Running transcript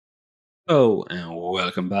Oh, and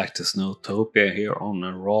welcome back to SnowTopia here on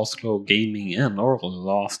RawSlowGaming and our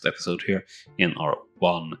last episode here in our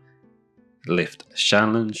one lift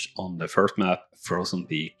challenge on the first map, Frozen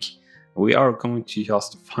Peak. We are going to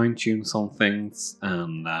just fine tune some things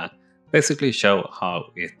and basically show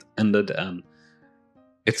how it ended, and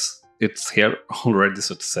it's here already,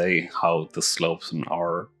 so to say, how the slopes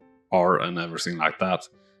are and everything like that.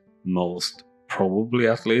 Most probably,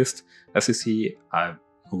 at least. As you see, I've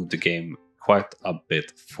moved the game quite a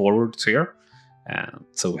bit forwards here, and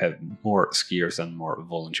so we have more skiers and more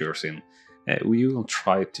volunteers in. We will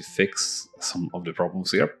try to fix some of the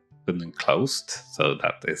problems here, building closed, so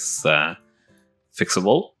that is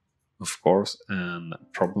fixable, of course. And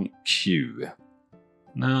problem Q.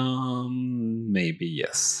 No, maybe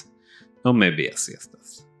yes. No, maybe yes.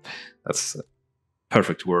 That's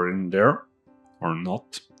perfect word in there, or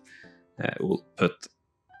not. We'll put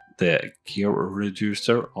the gear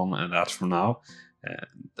reducer on that for now. And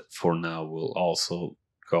for now, we'll also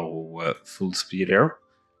go full speed here.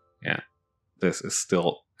 Yeah, this is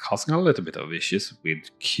still causing a little bit of issues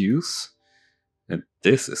with queues. And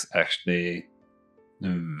this is actually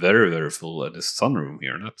very, very full at the sunroom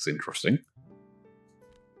here. That's interesting.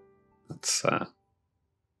 That's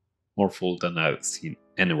more full than I've seen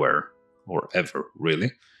anywhere or ever,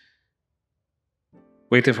 really.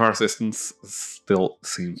 Waiting for assistance still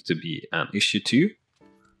seems to be an issue too.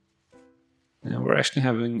 And we're actually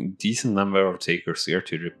having a decent number of takers here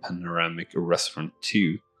to the panoramic restaurant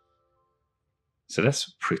too. So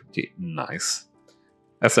that's pretty nice.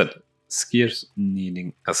 As I said, skiers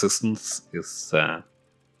needing assistance is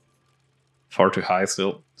far too high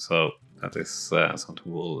still, so that is something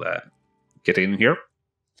we'll get in here.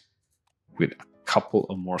 With a couple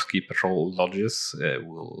of more ski patrol lodges,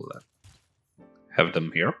 we'll have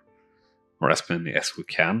them here, or as many as we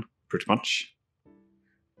can, pretty much,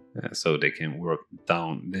 so they can work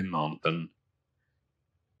down the mountain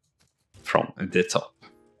from the top.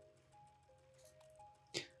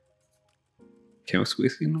 Can we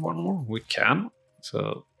squeeze in one more? We can.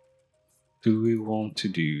 So do we want to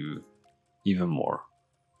do even more?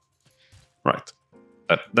 Right,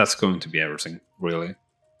 that's going to be everything, really.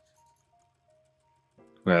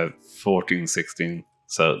 We have 14, 16,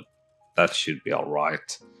 so that should be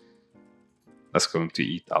alright. That's going to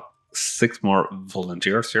eat up 6 more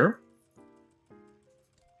volunteers here.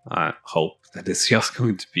 I hope that it's just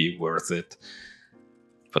going to be worth it,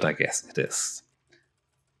 but I guess it is.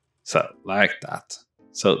 So, like that.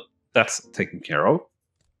 So, that's taken care of.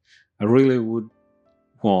 I really would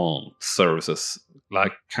want services,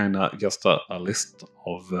 like kinda just a list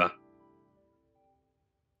of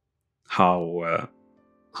how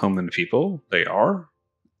many people they are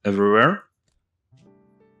everywhere.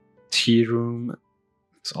 Tea room,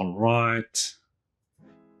 it's alright.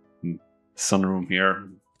 Sunroom here,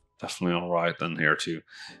 definitely alright, and here too.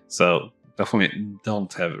 So definitely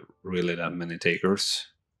don't have really that many takers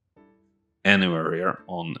anywhere here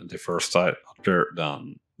on the first side other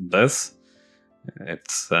than this.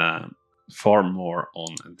 It's far more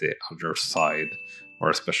on the other side, or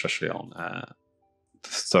especially on the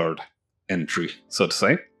third entry, so to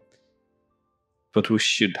say. But we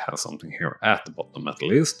should have something here at the bottom at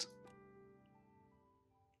least.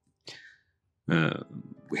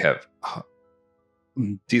 We have a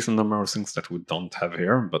decent number of things that we don't have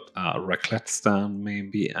here, but a raclette stand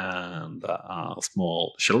maybe, and a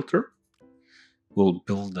small shelter. We'll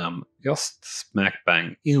build them just smack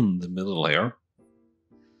bang in the middle here,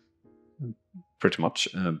 pretty much,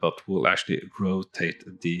 but we'll actually rotate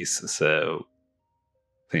these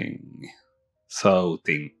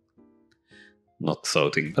not so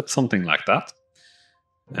thing, but something like that.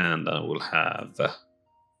 And we'll have a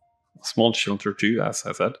small shelter too, as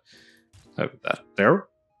I said. Have that there.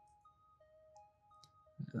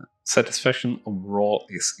 Satisfaction overall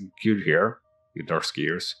is good here with our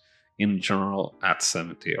skiers. In general, at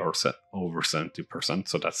 70 or over 70%,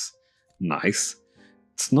 so that's nice.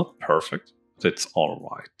 It's not perfect, but it's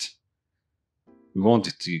alright. We want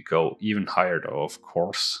it to go even higher though, of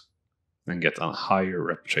course, and get a higher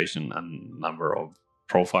reputation and number of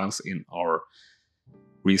profiles in our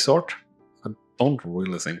resort. I don't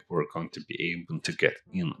really think we're going to be able to get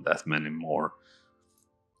in that many more.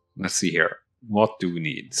 Let's see here. What do we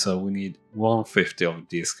need? So we need 150 of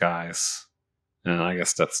these guys, and I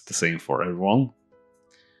guess that's the same for everyone.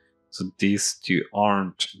 So these two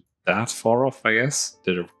aren't that far off, I guess.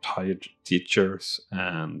 The retired teachers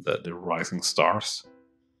and the rising stars.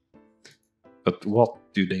 But what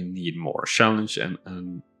do they need more? Challenge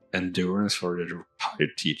and endurance for the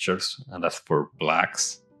retired teachers, and that's for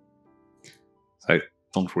blacks. So I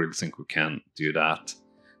don't really think we can do that.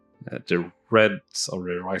 The Reds or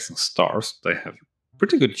the Rising Stars, they have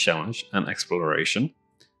pretty good challenge and exploration.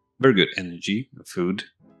 Very good energy, food,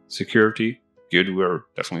 security, good, we're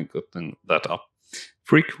definitely getting that up.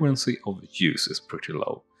 Frequency of use is pretty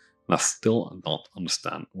low. And I still don't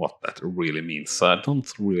understand what that really means, so I don't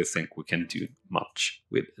really think we can do much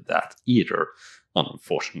with that either,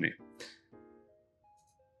 unfortunately.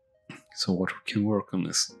 So what we can work on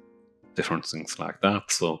is different things like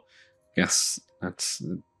that, so I guess let's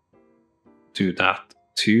do that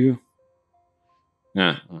too.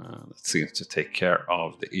 Yeah, that seems to take care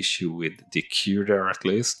of the issue with the queue there at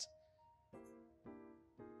least.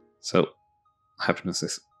 So happiness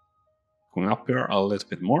is going up here a little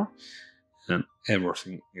bit more, and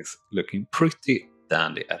everything is looking pretty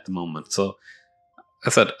dandy at the moment. So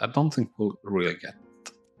as I said, I don't think we'll really get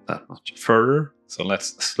that much further, so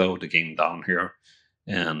let's slow the game down here,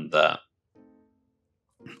 and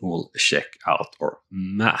we'll check out our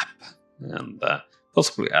map and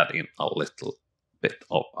possibly add in a little bit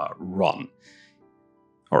of a run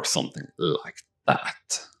or something like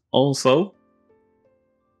that. Also,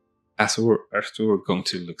 as we're going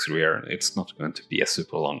to look through here, it's not going to be a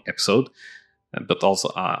super long episode, but also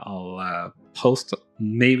I'll post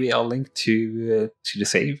maybe a link to the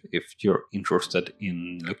save if you're interested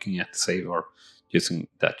in looking at the save or using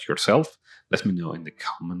that yourself. Let me know in the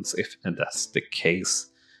comments if that's the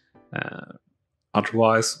case.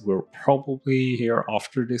 Otherwise, we're probably here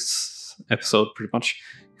after this episode pretty much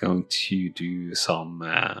going to do some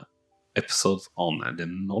episodes on the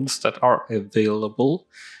mods that are available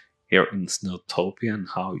here in SnowTopia and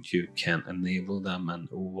how you can enable them and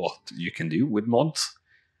what you can do with mods.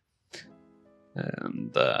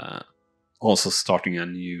 And also starting a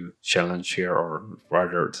new challenge here, or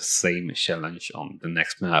rather the same challenge on the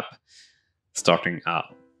next map. Starting a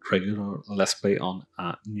regular Let's Play on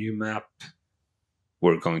a new map.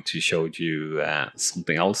 We're going to show you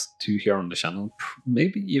something else too here on the channel,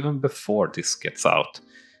 maybe even before this gets out.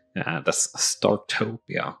 That's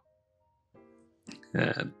SnowTopia.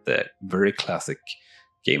 The very classic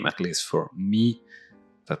game, at least for me,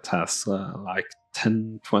 that has like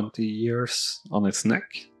 10-20 years on its neck.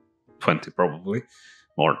 20 probably,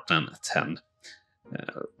 more than 10.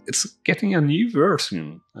 It's getting a new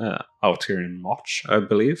version out here in March, I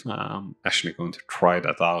believe. I'm actually going to try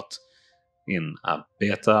that out in a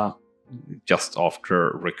beta just after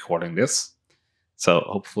recording this. So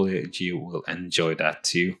hopefully you will enjoy that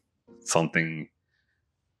too. Something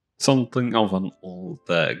of an old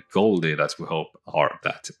Goldie that we hope are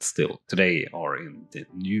that it's still today or in the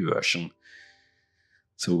new version.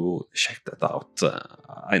 So we'll check that out.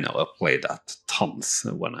 I know I played that tons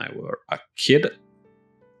when I were a kid.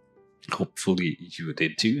 Hopefully you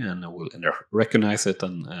did too, and will recognize it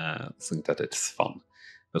and think that it's fun.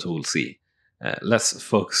 But we'll see. Let's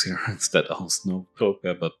focus here instead on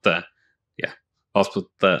SnowTopia, but yeah. Last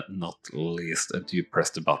but not least, do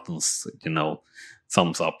press the buttons,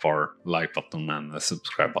 thumbs up or like button and the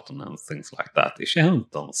subscribe button and things like that if you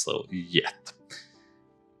haven't done so yet.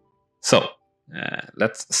 So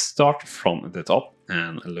let's start from the top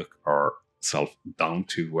and look ourselves down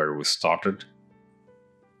to where we started.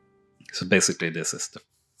 So basically this is the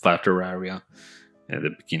flatter area,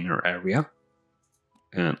 the beginner area,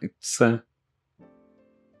 and it's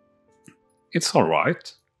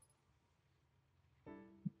alright.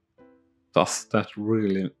 Does that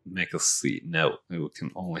really make us see? No, we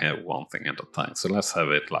can only have one thing at a time. So let's have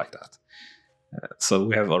it like that. So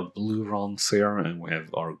we have our blue runs here, and we have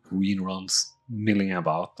our green runs milling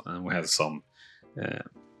about, and we have some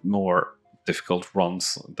more difficult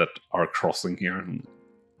runs that are crossing here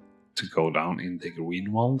to go down in the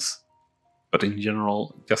green ones. But in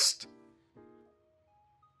general, just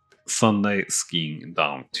Sunday skiing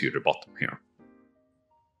down to the bottom here.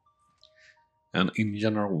 And in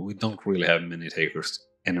general, we don't really have many takers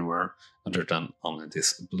anywhere other than on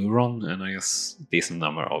this blue run, and I guess decent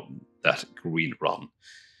number of that green run.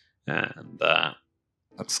 And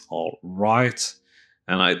that's all right.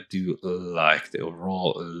 And I do like the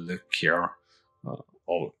overall look here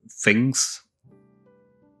of things.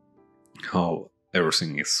 How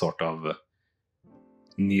everything is sort of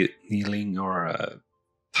kneeling or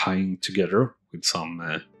tying together with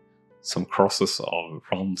some crosses of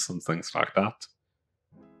runs and things like that.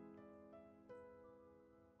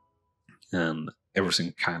 And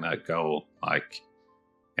everything kind of go like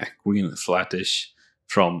green and flattish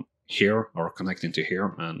from here or connecting to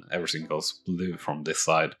here, and everything goes blue from this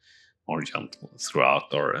side, more gentle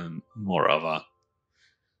throughout, or more of a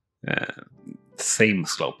same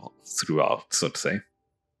slope throughout, so to say.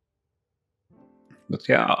 But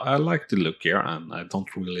yeah, I like the look here, and I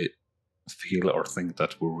don't really feel or think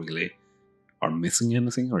that we really are missing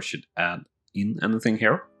anything or should add in anything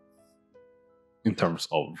here, in terms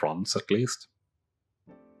of runs at least.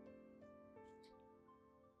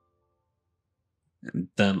 And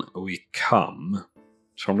then we come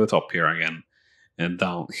from the top here again and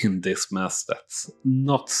down in this mess that's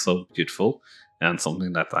not so beautiful and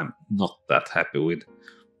something that I'm not that happy with.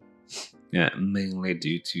 Yeah, mainly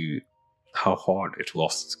due to how hard it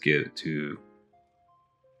was to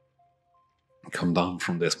come down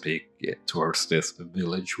from this peak towards this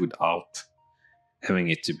village without having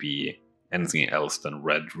it to be anything else than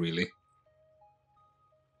red, really.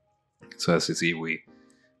 So as you see, we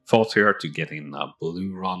fought here to get in a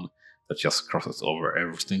blue run that just crosses over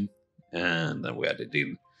everything, and then we added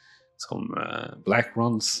in some black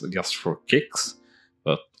runs just for kicks,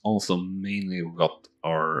 but also mainly we got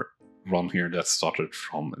our run here that started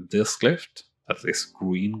from this lift, that is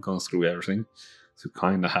green, goes through everything, so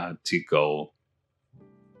kind of had to go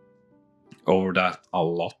over that a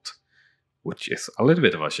lot, which is a little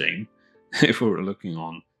bit of a shame. If we were looking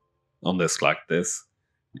on this like this,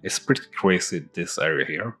 it's pretty crazy, this area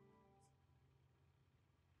here,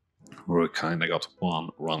 where we kind of got one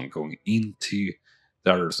run going into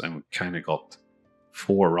the others, and we kind of got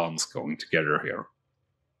 4 runs going together here,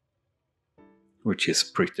 which is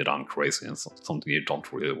pretty darn crazy and something you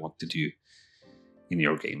don't really want to do in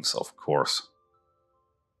your games, of course.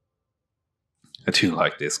 I do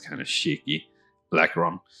like this kind of shaky black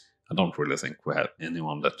run. I don't really think we have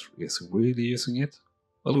anyone that is really using it.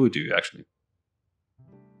 Well, we do actually.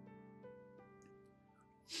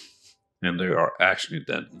 And they are actually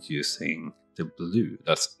then using the blue.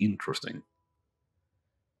 That's interesting.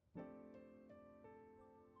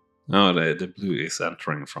 No, the blue is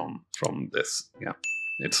entering from this. Yeah,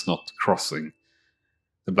 it's not crossing.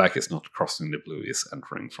 The black is not crossing, the blue is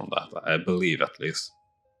entering from that, I believe at least.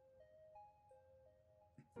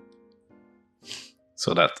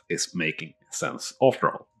 So that is making sense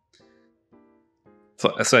after all.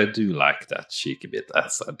 So as I do like that cheeky bit,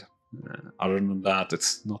 as said. Other than that,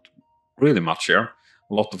 it's not really much here.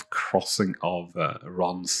 A lot of crossing of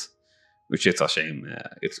runs, which is a shame.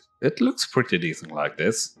 It looks pretty decent like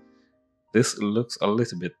this. This looks a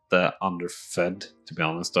little bit underfed, to be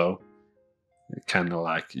honest, though. Kind of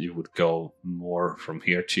like you would go more from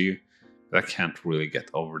here too. But I can't really get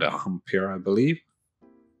over the hump here, I believe.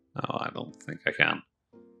 No, I don't think I can.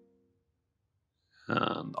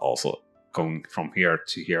 And also going from here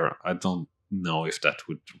to here, I don't know if that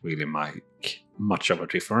would really make much of a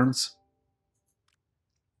difference.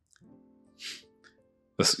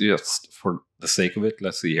 But just for the sake of it,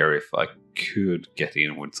 let's see here if I could get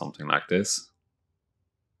in with something like this.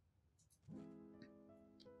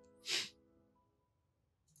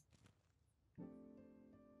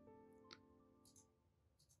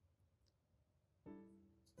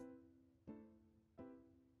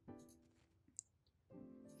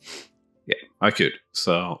 Yeah, I could.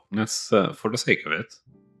 So let's, for the sake of it,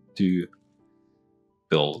 do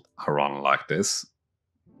build a run like this.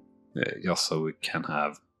 Just so we can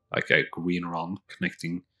have like a green run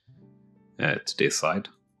connecting to this side.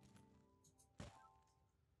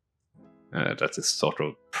 That is sort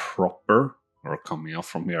of proper, or coming off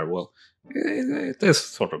from here. Well, it is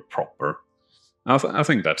sort of proper. I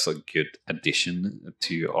think that's a good addition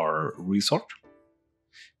to our resort,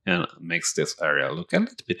 and makes this area look a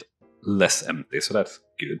little bit less empty, so that's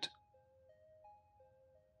good.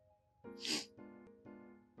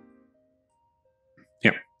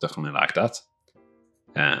 Yeah, definitely like that.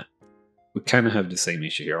 We kind of have the same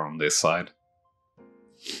issue here on this side.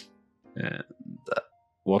 And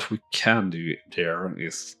what we can do there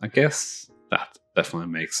is, I guess that definitely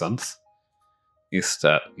makes sense, is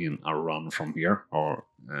that in a run from here, or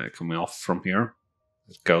coming off from here,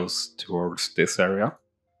 it goes towards this area.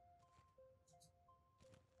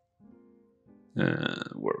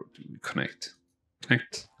 Where do we connect?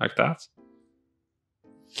 Connect like that.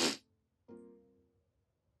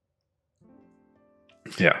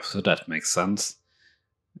 Yeah, so that makes sense.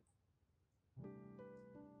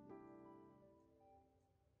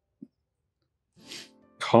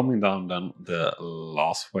 Coming down then the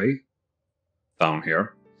last way, down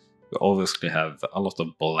here, we obviously have a lot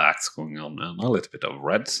of blacks going on and a little bit of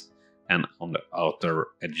reds, and on the outer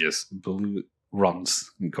edges, blue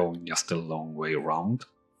runs going just a long way around.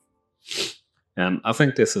 And I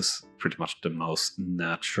think this is pretty much the most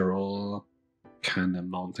natural kind of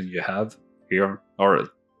mountain you have here, or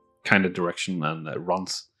kind of direction and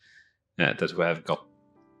runs that we have got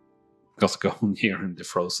going here in the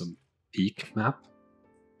Frozen Peak map,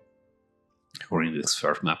 or in this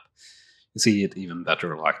first map. You see it even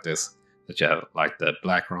better like this. that you have like the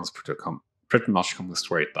black runs pretty much coming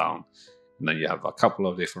straight down, and then you have a couple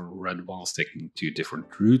of different red ones taking 2 different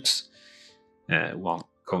routes, one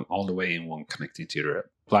going all the way and one connecting to the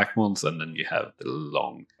black ones, and then you have the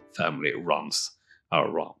long family runs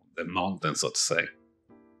around the mountain, so to say.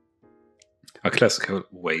 A classical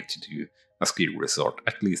way to do a ski resort,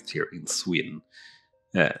 at least here in Sweden.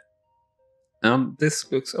 And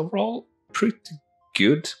this looks overall pretty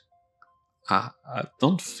good. I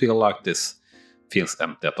don't feel like this feels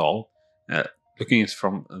empty at all. Looking at it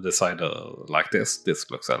from the side like this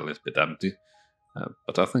looks a little bit empty.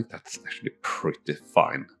 But I think that's actually pretty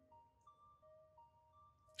fine.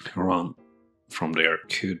 Run from there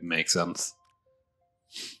could make sense.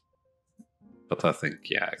 But I think,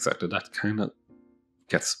 yeah, exactly, that kind of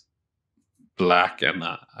gets black, and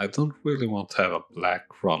I don't really want to have a black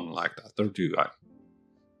run like that, or do I?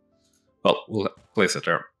 Well, we'll place it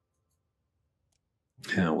there.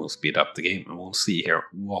 And we'll speed up the game, and we'll see here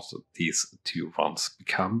what these 2 runs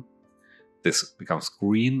become. This becomes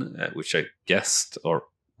green, which I guessed or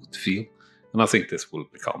would feel, and I think this will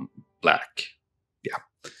become black. Yeah,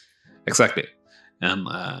 exactly. And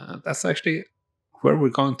that's actually where we're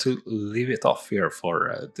going to leave it off here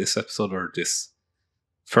for this episode, or this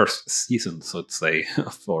first season, so to say,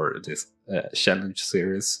 for this challenge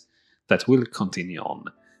series that will continue on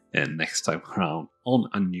next time around on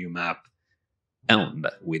a new map and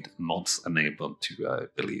with mods enabled, to I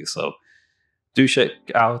believe. So do check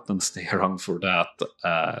out and stay around for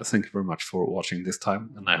that. Thank you very much for watching this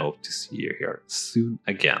time, and I hope to see you here soon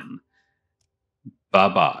again. Bye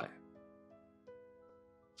bye.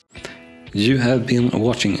 You have been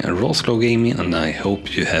watching RawSlowGaming, and I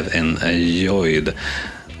hope you have enjoyed.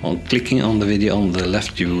 On clicking on the video on the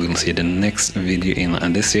left, you will see the next video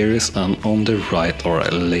in this series, and on the right, our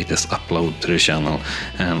latest upload to the channel.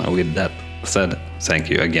 And with that said, thank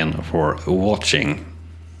you again for watching.